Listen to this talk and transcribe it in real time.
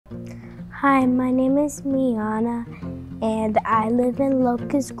Hi, my name is Miana, and I live in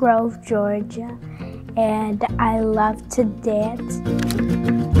Locust Grove, Georgia, and I love to dance.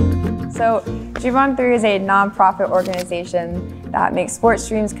 So Dream On 3 is a nonprofit organization that makes sports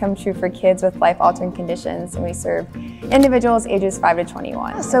dreams come true for kids with life-altering conditions, and we serve individuals ages 5 to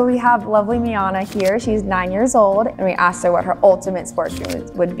 21. So we have lovely Miana here. She's 9 years old, and we asked her what her ultimate sports dream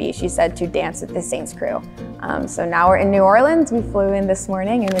would be. She said to dance with the Saints crew. So now we're in New Orleans. We flew in this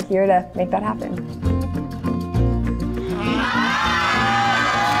morning, and we're here to make that happen.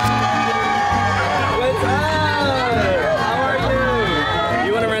 What's up? How are you?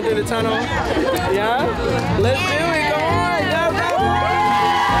 You want to run through the tunnel? Yeah? Let's do it. Come on.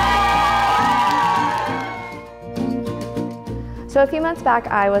 So a few months back,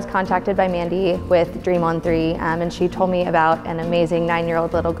 I was contacted by Mandy with Dream On 3, and she told me about an amazing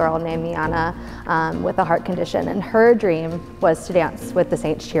 9-year-old little girl named Miana with a heart condition, and her dream was to dance with the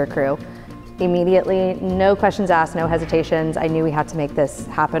Saints Cheer Krewe. Immediately, no questions asked, no hesitations, I knew we had to make this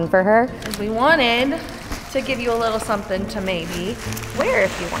happen for her. We wanted to give you a little something to maybe wear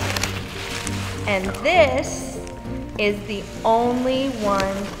if you want. And this is the only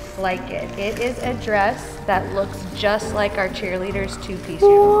one like it. It is a dress that looks just like our cheerleaders' two-piece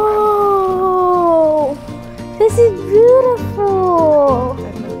uniform. Whoa! This is beautiful!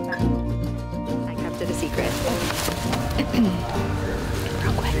 I kept it a secret.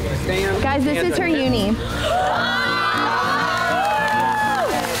 Real quick. Guys, this is her uni.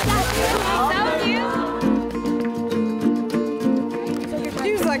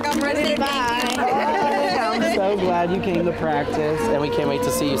 She's like, I'm ready to die. I'm so glad you came to practice, and we can't wait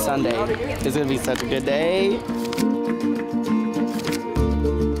to see you Sunday. It's going to be such a good day.